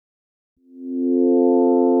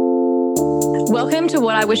Welcome to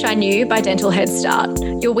What I Wish I Knew by Dental Head Start,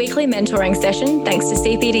 your weekly mentoring session thanks to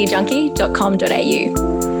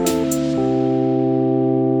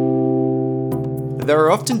cpdjunkie.com.au. There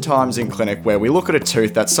are often times in clinic where we look at a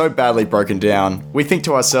tooth that's so badly broken down, we think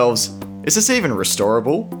to ourselves, is this even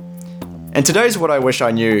restorable? In today's What I Wish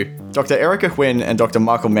I Knew, Dr. Erica Huynh and Dr.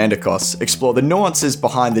 Michael Mandikos explore the nuances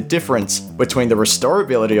behind the difference between the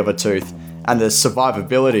restorability of a tooth and the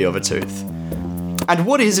survivability of a tooth. And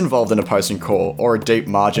what is involved in a post and core, or a deep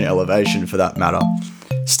margin elevation for that matter?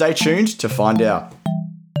 Stay tuned to find out.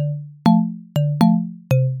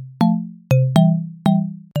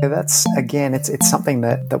 That's, again, it's something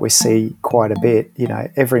that we see quite a bit. You know,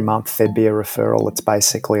 every month there'd be a referral that's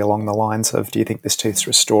basically along the lines of, do you think this tooth's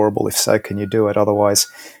restorable? If so, can you do it? Otherwise,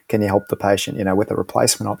 can you help the patient, with a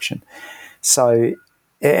replacement option? So,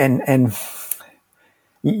 and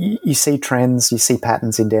you see trends, you see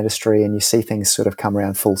patterns in dentistry, and you see things sort of come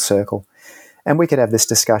around full circle. And we could have this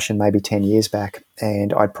discussion maybe 10 years back,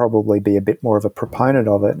 and I'd probably be a bit more of a proponent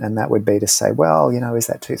of it, and that would be to say, well, is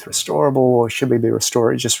that tooth restorable, or should we be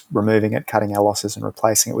restoring, just removing it, cutting our losses and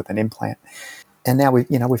replacing it with an implant? And now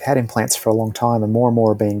we've had implants for a long time, and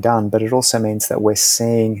more are being done, but it also means that we're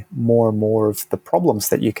seeing more and more of the problems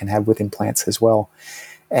that you can have with implants as well.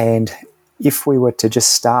 And if we were to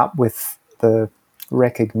just start with the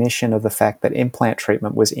recognition of the fact that implant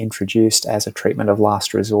treatment was introduced as a treatment of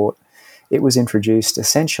last resort, it was introduced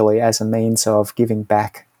essentially as a means of giving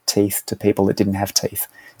back teeth to people that didn't have teeth.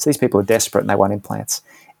 So these people are desperate and they want implants.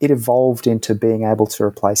 It evolved into being able to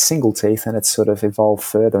replace single teeth, and it's sort of evolved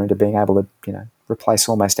further into being able to, replace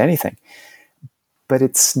almost anything. But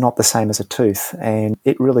it's not the same as a tooth, and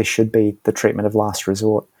it really should be the treatment of last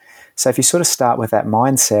resort. So if you sort of start with that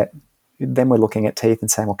mindset, then we're looking at teeth and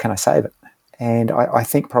saying, well, can I save it? And I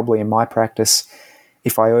think probably in my practice,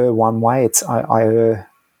 if I err one way, I err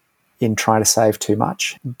in trying to save too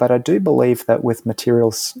much. But I do believe that with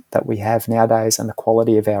materials that we have nowadays and the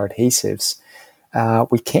quality of our adhesives,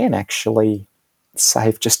 we can actually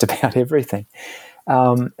save just about everything.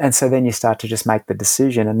 And so then you start to just make the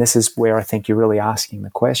decision, and this is where I think you're really asking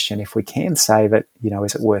the question, if we can save it,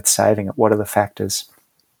 is it worth saving it? What are the factors?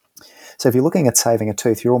 So if you're looking at saving a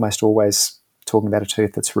tooth, you're almost always talking about a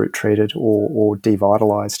tooth that's root treated or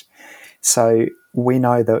devitalized. So we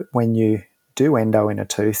know that when you do endo in a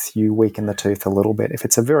tooth, you weaken the tooth a little bit. If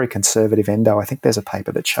it's a very conservative endo, I think there's a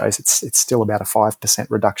paper that shows it's still about a 5%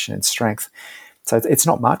 reduction in strength. So it's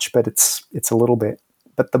not much, but it's a little bit.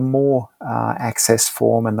 But the more access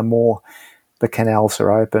form and the more the canals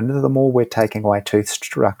are open, the more we're taking away tooth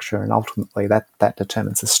structure, and ultimately that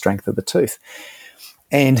determines the strength of the tooth.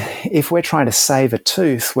 And if we're trying to save a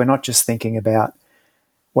tooth, we're not just thinking about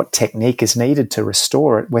what technique is needed to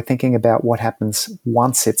restore it. We're thinking about what happens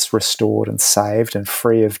once it's restored and saved and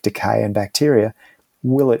free of decay and bacteria.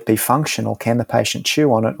 Will it be functional? Can the patient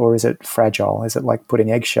chew on it, or is it fragile? Is it like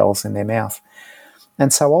putting eggshells in their mouth?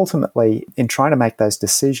 And so ultimately, in trying to make those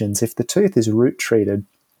decisions, if the tooth is root treated,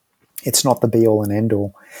 it's not the be-all and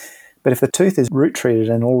end-all. But if the tooth is root treated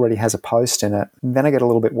and already has a post in it, then I get a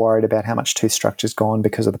little bit worried about how much tooth structure is gone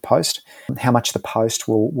because of the post, how much the post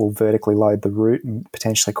will vertically load the root and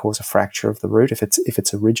potentially cause a fracture of the root if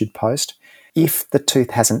it's a rigid post. If the tooth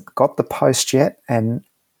hasn't got the post yet, and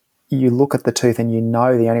you look at the tooth and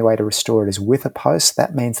the only way to restore it is with a post,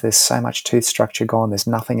 that means there's so much tooth structure gone, there's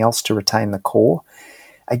nothing else to retain the core.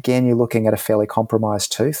 Again, you're looking at a fairly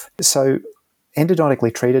compromised tooth. So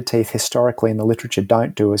endodontically treated teeth historically in the literature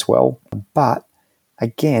don't do as well. But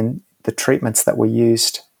again, the treatments that were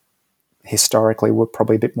used historically were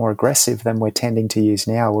probably a bit more aggressive than we're tending to use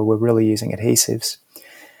now, where we're really using adhesives.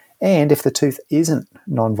 And if the tooth isn't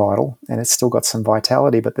non-vital and it's still got some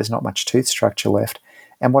vitality, but there's not much tooth structure left,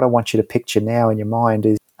 and what I want you to picture now in your mind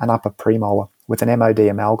is an upper premolar with an MOD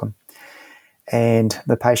amalgam. And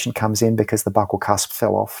the patient comes in because the buccal cusp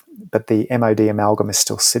fell off, but the MOD amalgam is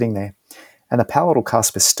still sitting there. And the palatal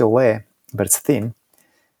cusp is still there, but it's thin.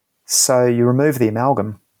 So you remove the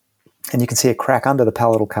amalgam, and you can see a crack under the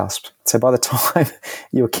palatal cusp. So by the time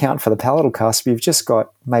you account for the palatal cusp, you've just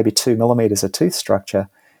got maybe 2 millimeters of tooth structure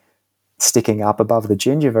sticking up above the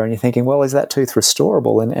gingiva, and you're thinking, well, is that tooth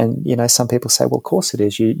restorable? And some people say, well, of course it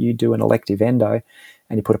is. You do an elective endo,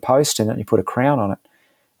 and you put a post in it, and you put a crown on it.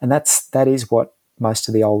 And that is what most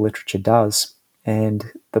of the old literature does.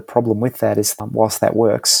 And the problem with that is, whilst that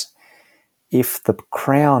works, if the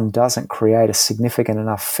crown doesn't create a significant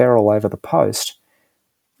enough ferrule over the post,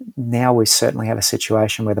 now we certainly have a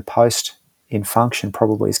situation where the post in function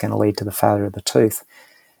probably is going to lead to the failure of the tooth.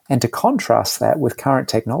 And to contrast that with current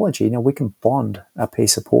technology, we can bond a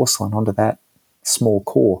piece of porcelain onto that small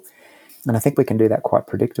core. And I think we can do that quite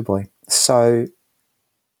predictably. So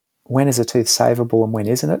when is a tooth savable and when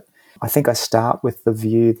isn't it? I think I start with the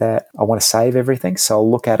view that I want to save everything. So I'll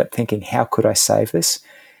look at it thinking, how could I save this?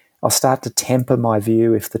 I'll start to temper my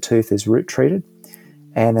view if the tooth is root treated.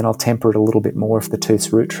 And then I'll temper it a little bit more if the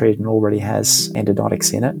tooth's root treated and already has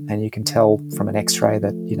endodontics in it. And you can tell from an x-ray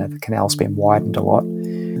that, the canal's been widened a lot.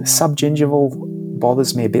 Subgingival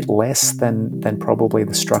bothers me a bit less than probably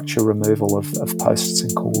the structure removal of posts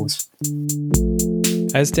and cores.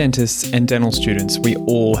 As dentists and dental students, we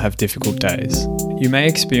all have difficult days. You may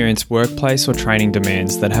experience workplace or training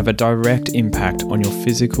demands that have a direct impact on your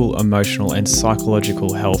physical, emotional, and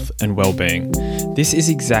psychological health and well-being. This is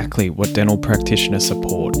exactly what dental practitioner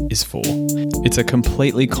support is for. It's a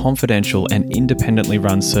completely confidential and independently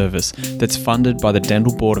run service that's funded by the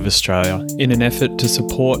Dental Board of Australia in an effort to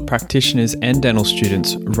support practitioners and dental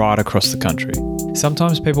students right across the country.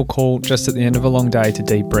 Sometimes people call just at the end of a long day to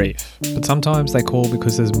debrief, but sometimes they call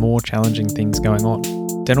because there's more challenging things going on.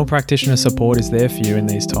 Dental practitioner support is there for you in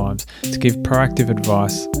these times to give proactive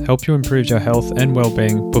advice, help you improve your health and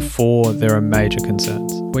well-being before there are major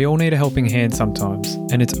concerns. We all need a helping hand sometimes,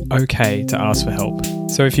 and it's okay to ask for help.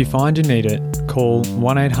 So if you find you need it, call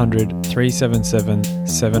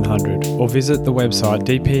 1-800-377-700 or visit the website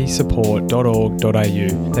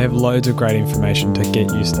dpsupport.org.au. They have loads of great information to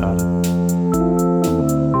get you started.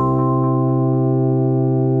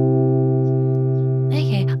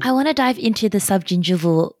 I want to dive into the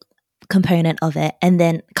subgingival component of it and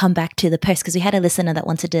then come back to the post, because we had a listener that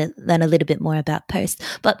wanted to learn a little bit more about post.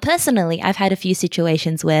 But personally, I've had a few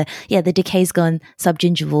situations where, the decay's gone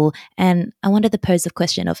subgingival, and I wanted to pose the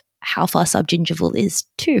question of how far subgingival is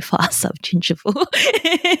too far subgingival.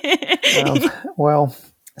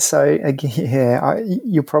 So again,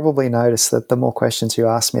 you'll probably notice that the more questions you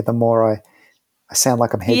ask me, the more I sound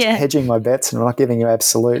like I'm hedging my bets and I'm not giving you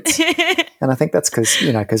absolutes. And I think that's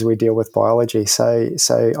because we deal with biology. So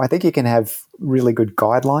I think you can have really good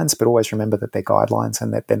guidelines, but always remember that they're guidelines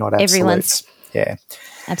and that they're not absolutes. Yeah,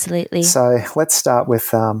 absolutely. So let's start with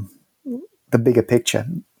the bigger picture.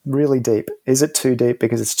 Really deep. Is it too deep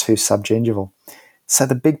because it's too subgingival? So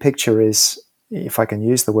the big picture is, if I can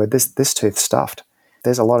use the word, this tooth's stuffed.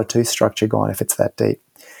 There's a lot of tooth structure gone if it's that deep.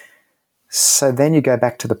 So then you go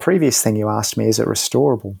back to the previous thing you asked me, is it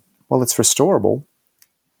restorable? Well, it's restorable,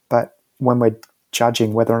 but when we're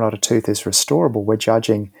judging whether or not a tooth is restorable, we're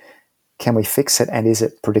judging, can we fix it and is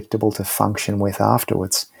it predictable to function with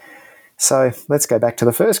afterwards? So let's go back to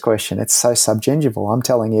the first question. It's so subgingival. I'm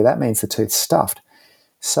telling you that means the tooth's stuffed.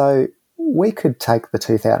 So we could take the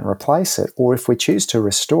tooth out and replace it, or if we choose to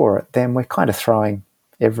restore it, then we're kind of throwing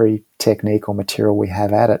every technique or material we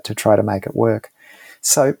have at it to try to make it work.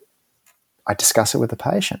 So I discuss it with the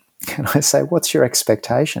patient and I say, what's your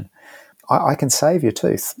expectation? I can save your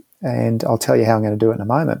tooth and I'll tell you how I'm going to do it in a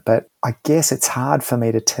moment, but I guess it's hard for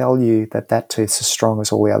me to tell you that tooth's as strong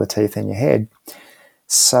as all the other teeth in your head.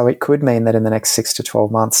 So it could mean that in the next 6 to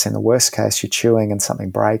 12 months, in the worst case, you're chewing and something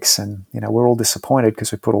breaks and we're all disappointed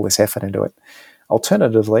because we put all this effort into it.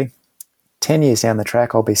 Alternatively, 10 years down the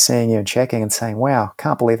track, I'll be seeing you and checking and saying, wow,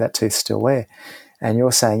 can't believe that tooth's still there. And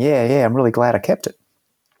you're saying, yeah, I'm really glad I kept it.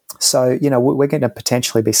 So, we're going to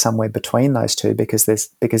potentially be somewhere between those two because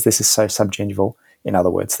this is so subgingival. In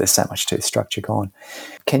other words, there's so much tooth structure gone.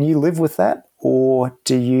 Can you live with that? Or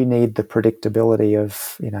do you need the predictability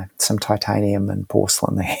of, some titanium and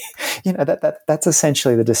porcelain there? That's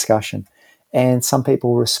essentially the discussion. And some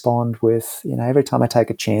people respond with, every time I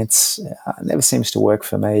take a chance, it never seems to work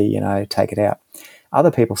for me, take it out.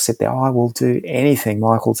 Other people sit there, I will do anything,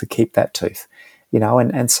 Michael, to keep that tooth.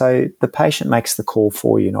 And so the patient makes the call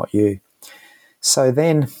for you, not you. So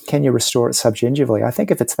then, can you restore it subgingivally? I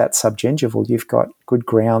think if it's that subgingival, you've got good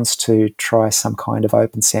grounds to try some kind of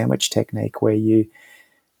open sandwich technique where you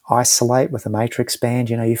isolate with a matrix band,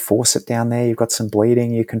 you force it down there, you've got some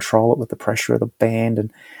bleeding, you control it with the pressure of the band,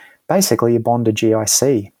 and basically you bond a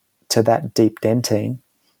GIC to that deep dentine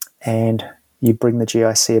and you bring the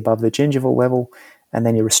GIC above the gingival level and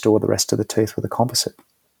then you restore the rest of the tooth with a composite.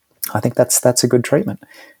 I think that's a good treatment.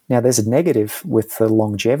 Now, there's a negative with the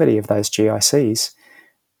longevity of those GICs.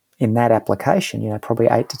 In that application, probably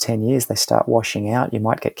 8 to 10 years, they start washing out. You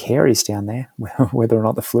might get caries down there, whether or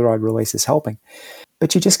not the fluoride release is helping.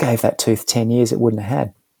 But you just gave that tooth 10 years it wouldn't have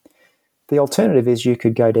had. The alternative is you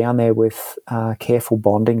could go down there with careful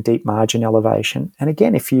bonding, deep margin elevation. And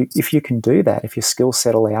again, if you can do that, if your skill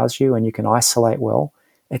set allows you and you can isolate well,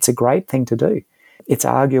 it's a great thing to do. It's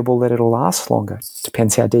arguable that it'll last longer.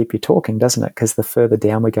 Depends how deep you're talking, doesn't it? Because the further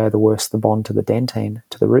down we go, the worse the bond to the dentine,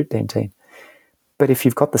 to the root dentine. But if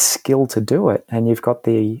you've got the skill to do it and you've got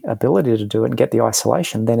the ability to do it and get the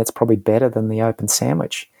isolation, then it's probably better than the open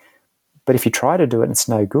sandwich. But if you try to do it and it's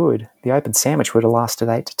no good, the open sandwich would have lasted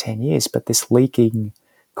 8 to 10 years, but this leaking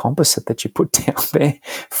composite that you put down there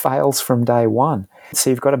fails from day one.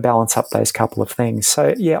 So you've got to balance up those couple of things.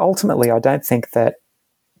 So yeah, ultimately, I don't think that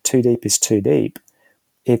too deep is too deep.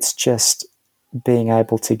 It's just being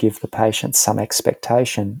able to give the patient some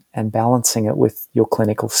expectation and balancing it with your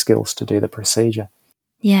clinical skills to do the procedure.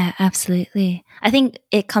 Yeah, absolutely. I think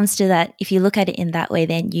it comes to that, if you look at it in that way,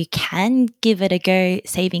 then you can give it a go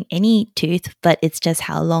saving any tooth, but it's just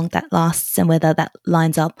how long that lasts and whether that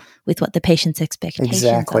lines up with what the patient's expectations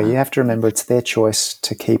Exactly. are. You have to remember it's their choice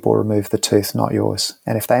to keep or remove the tooth, not yours.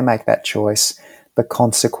 And if they make that choice, the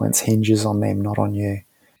consequence hinges on them, not on you.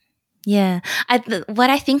 Yeah. What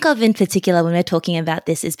I think of in particular when we're talking about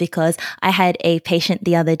this is because I had a patient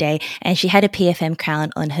the other day and she had a PFM crown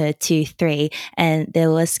on her tooth 3 and there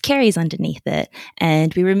was caries underneath it.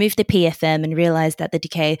 And we removed the PFM and realized that the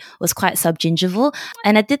decay was quite subgingival.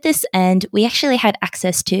 And I did this and we actually had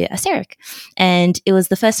access to a CEREC. And it was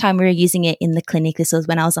the first time we were using it in the clinic. This was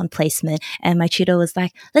when I was on placement and my tutor was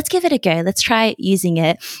like, let's give it a go. Let's try using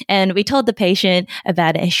it. And we told the patient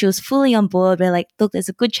about it and she was fully on board. We're like, look, there's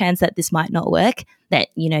a good chance that this might not work, that,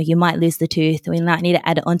 you might lose the tooth, we might need to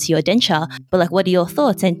add it onto your denture, but like, what are your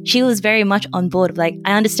thoughts? And she was very much on board, like,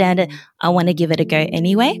 I understand it, I want to give it a go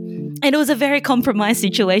anyway. And it was a very compromised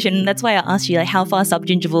situation. And that's why I asked you, like, how far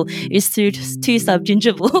subgingival is too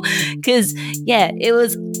subgingival? Because, yeah, it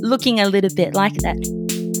was looking a little bit like that.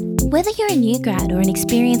 Whether you're a new grad or an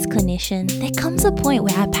experienced clinician, there comes a point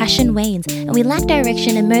where our passion wanes and we lack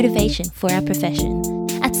direction and motivation for our profession.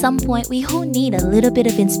 At some point, we all need a little bit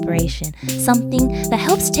of inspiration, something that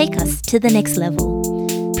helps take us to the next level.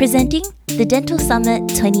 Presenting the Dental Summit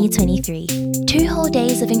 2023. 2 whole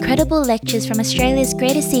days of incredible lectures from Australia's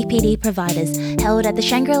greatest CPD providers held at the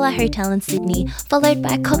Shangri-La Hotel in Sydney, followed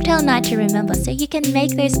by a cocktail night to remember so you can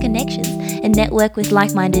make those connections and network with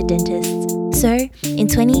like-minded dentists. So, in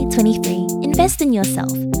 2023, invest in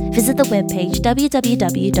yourself. Visit the webpage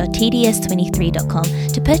www.tds23.com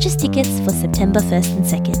to purchase tickets for September 1st and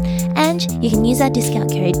 2nd. And you can use our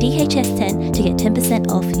discount code DHS10 to get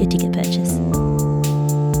 10% off your ticket purchase.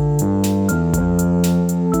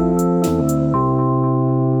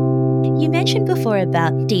 You mentioned before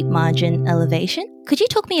about deep margin elevation. Could you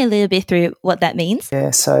talk me a little bit through what that means?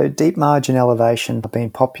 Yeah, so deep margin elevation has been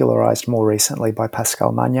popularised more recently by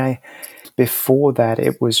Pascal Magnier. Before that,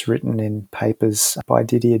 it was written in papers by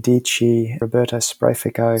Didier Dici, Roberto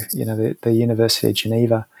Sprefico, the University of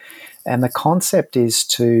Geneva. And the concept is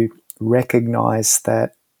to recognise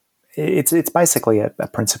that it's basically a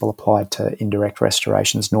principle applied to indirect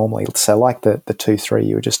restorations normally. So like the 2-3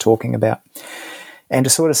 you were just talking about. And to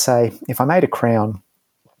sort of say, if I made a crown,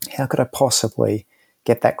 how could I possibly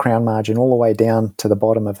get that crown margin all the way down to the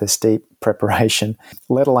bottom of this deep preparation,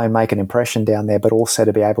 let alone make an impression down there, but also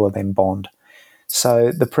to be able to then bond.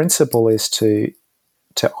 So the principle is to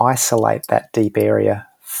isolate that deep area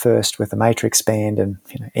first with a matrix band and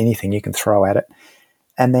anything you can throw at it,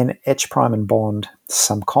 and then etch, prime and bond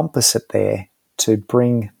some composite there to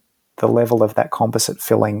bring the level of that composite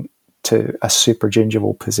filling to a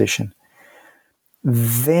supragingival position.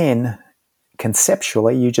 Then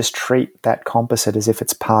conceptually, you just treat that composite as if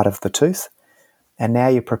it's part of the tooth. And now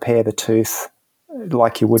you prepare the tooth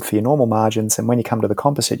like you would for your normal margins. And when you come to the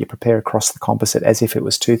composite, you prepare across the composite as if it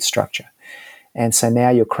was tooth structure. And so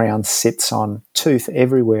now your crown sits on tooth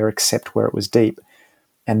everywhere except where it was deep.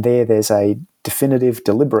 And there's a definitive,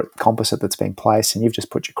 deliberate composite that's been placed, and you've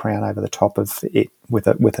just put your crown over the top of it with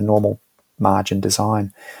a normal margin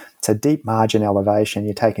design. So deep margin elevation,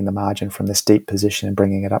 you're taking the margin from this deep position and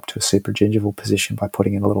bringing it up to a supragingival position by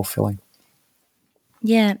putting in a little filling.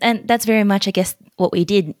 Yeah, and that's very much, I guess, what we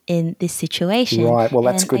did in this situation. Right, well,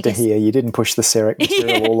 that's good to hear. You didn't push the CEREC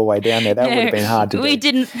material all the way down there. That would have been hard to do. We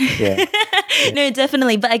didn't. Yeah. No,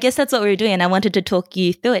 definitely. But I guess that's what we were doing. And I wanted to talk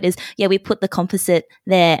you through it we put the composite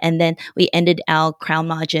there and then we ended our crown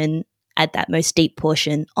margin at that most deep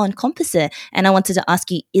portion on composite. And I wanted to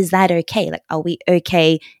ask you, is that okay? Like, are we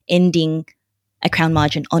okay ending a crown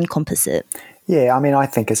margin on composite? Yeah, I mean, I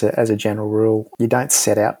think as a general rule, you don't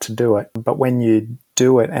set out to do it. But when you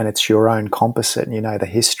do it and it's your own composite and you know the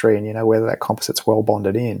history and you know whether that composite's well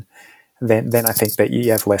bonded in, then I think that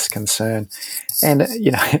you have less concern. And,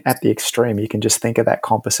 at the extreme, you can just think of that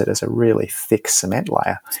composite as a really thick cement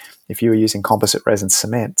layer. If you were using composite resin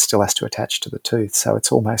cement, it still has to attach to the tooth. So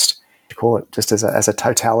it's almost, you call it just as a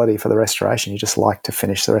totality for the restoration. You just like to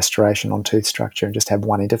finish the restoration on tooth structure and just have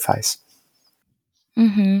one interface.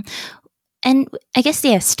 Mm-hmm. And I guess,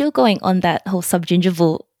 yeah, still going on that whole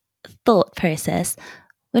subgingival thought process,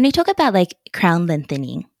 when we talk about like crown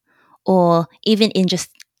lengthening, or even in just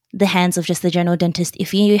the hands of just the general dentist,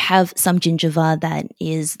 if you have some gingiva that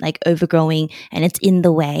is like overgrowing and it's in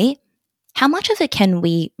the way, how much of it can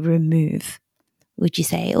we remove, would you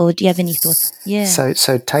say? Or do you have any thoughts? Yeah.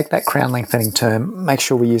 So take that crown lengthening term, make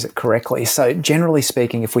sure we use it correctly. So generally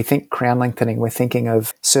speaking, if we think crown lengthening, we're thinking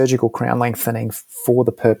of surgical crown lengthening for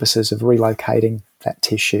the purposes of relocating that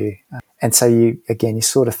tissue. And so you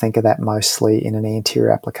sort of think of that mostly in an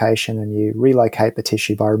anterior application, and you relocate the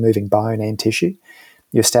tissue by removing bone and tissue.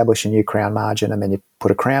 You establish a new crown margin and then you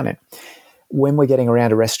put a crown in. When we're getting around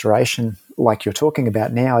to restoration, like you're talking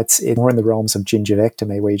about now, it's more in the realms of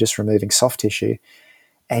gingivectomy, where you're just removing soft tissue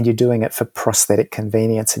and you're doing it for prosthetic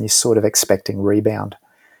convenience and you're sort of expecting rebound.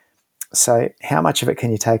 So how much of it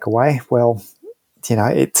can you take away? Well,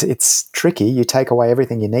 it's tricky. You take away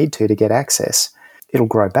everything you need to get access. It'll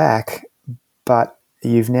grow back, but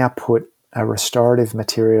you've now put a restorative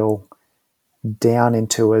material down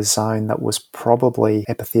into a zone that was probably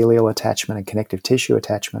epithelial attachment and connective tissue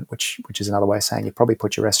attachment, which is another way of saying you probably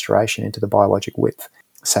put your restoration into the biologic width.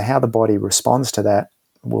 So how the body responds to that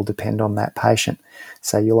will depend on that patient.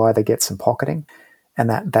 So you'll either get some pocketing,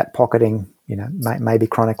 and that pocketing may be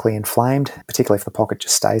chronically inflamed, particularly if the pocket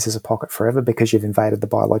just stays as a pocket forever because you've invaded the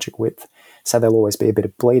biologic width. So there'll always be a bit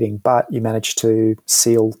of bleeding, but you manage to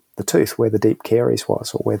seal the tooth where the deep caries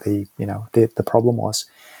was, or where the problem was.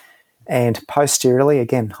 And posteriorly,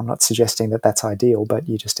 again, I'm not suggesting that that's ideal, but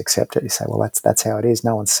you just accept it. You say, well, that's how it is.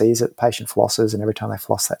 No one sees it. The patient flosses, and every time they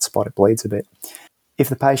floss that spot, it bleeds a bit. If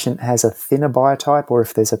the patient has a thinner biotype, or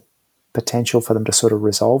if there's a potential for them to sort of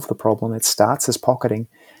resolve the problem, it starts as pocketing,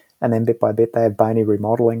 and then bit by bit they have bony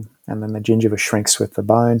remodeling, and then the gingiva shrinks with the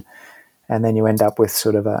bone, and then you end up with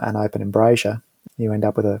sort of an open embrasure. You end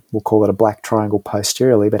up with we'll call it a black triangle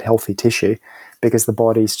posteriorly, but healthy tissue, because the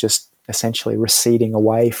body's just essentially receding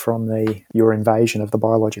away from your invasion of the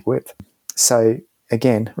biologic width. So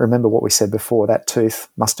again, remember what we said before, that tooth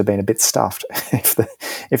must have been a bit stuffed if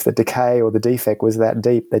the decay or the defect was that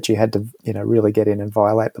deep that you had to really get in and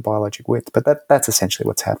violate the biologic width. But that's essentially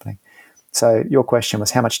what's happening. So your question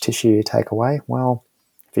was how much tissue you take away? Well,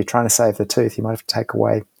 if you're trying to save the tooth, you might have to take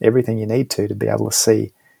away everything you need to be able to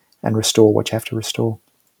see and restore what you have to restore.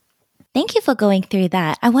 Thank you for going through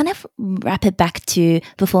that. I want to wrap it back to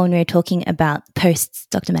before when we were talking about posts,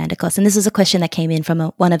 Dr. Mandikos. And this is a question that came in from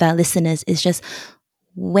one of our listeners, is just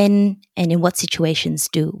when and in what situations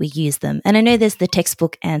do we use them? And I know there's the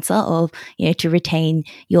textbook answer of, to retain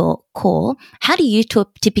your core. How do you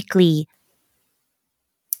typically?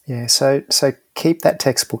 Yeah, so keep that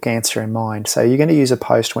textbook answer in mind. So you're going to use a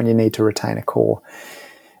post when you need to retain a core.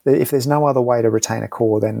 If there's no other way to retain a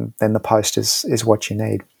core, then the post is what you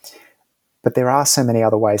need. But there are so many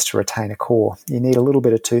other ways to retain a core. You need a little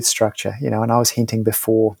bit of tooth structure, and I was hinting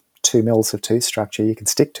before 2 mils of tooth structure, you can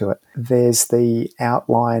stick to it. There's the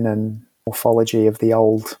outline and morphology of the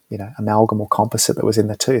old, amalgam or composite that was in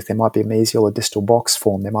the tooth. There might be a mesial or distal box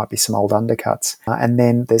form. There might be some old undercuts. And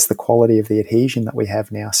then there's the quality of the adhesion that we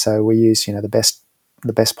have now. So we use, the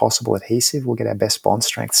best possible adhesive. We'll get our best bond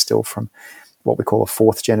strength still from what we call a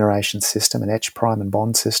 4th generation system, an etch, prime and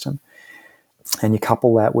bond system. And you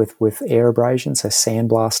couple that with air abrasion, so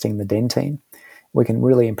sandblasting the dentine. We can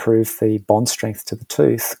really improve the bond strength to the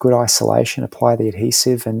tooth. Good isolation, apply the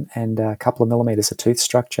adhesive and a couple of millimeters of tooth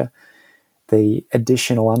structure. The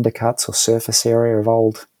additional undercuts or surface area of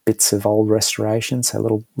old bits of old restoration,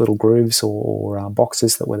 so little grooves or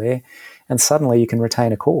boxes that were there, and suddenly you can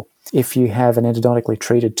retain a core. If you have an endodontically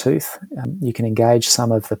treated tooth, you can engage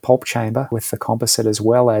some of the pulp chamber with the composite as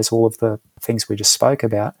well as all of the things we just spoke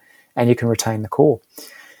about, and you can retain the core.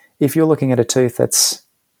 If you're looking at a tooth that's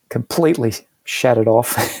completely shattered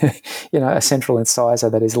off, a central incisor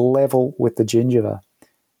that is level with the gingiva,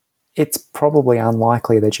 it's probably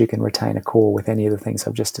unlikely that you can retain a core with any of the things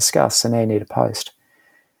I've just discussed. So now you need a post.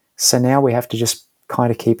 So now we have to just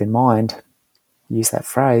kind of keep in mind, use that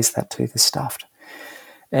phrase, that tooth is stuffed.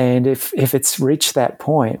 And if it's reached that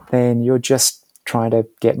point, then you're just trying to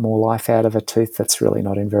get more life out of a tooth that's really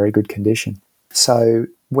not in very good condition. So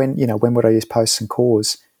when would I use posts and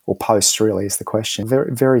cores? Or posts really is the question.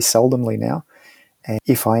 Very, very seldomly now. And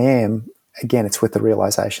if I am, again, it's with the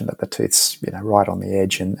realization that the tooth's right on the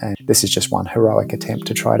edge, and this is just one heroic attempt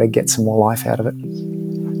to try to get some more life out of it.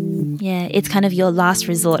 Yeah, it's kind of your last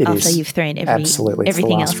resort after you've thrown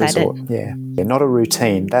everything else at it. Yeah, not a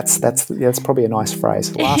routine. That's probably a nice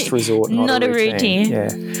phrase. Last resort, not a routine. Yeah.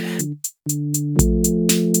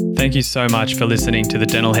 Thank you so much for listening to the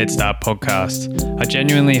Dental Head Start podcast. I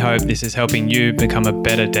genuinely hope this is helping you become a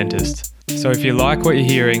better dentist. So if you like what you're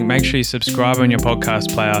hearing, make sure you subscribe on your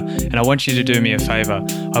podcast player. And I want you to do me a favor.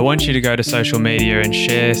 I want you to go to social media and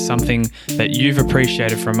share something that you've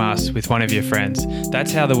appreciated from us with one of your friends.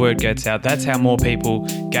 That's how the word gets out. That's how more people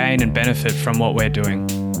gain and benefit from what we're doing.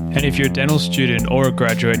 And if you're a dental student or a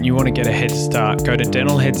graduate and you want to get a head start, go to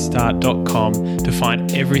dentalheadstart.com to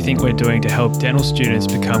find everything we're doing to help dental students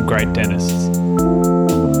become great dentists.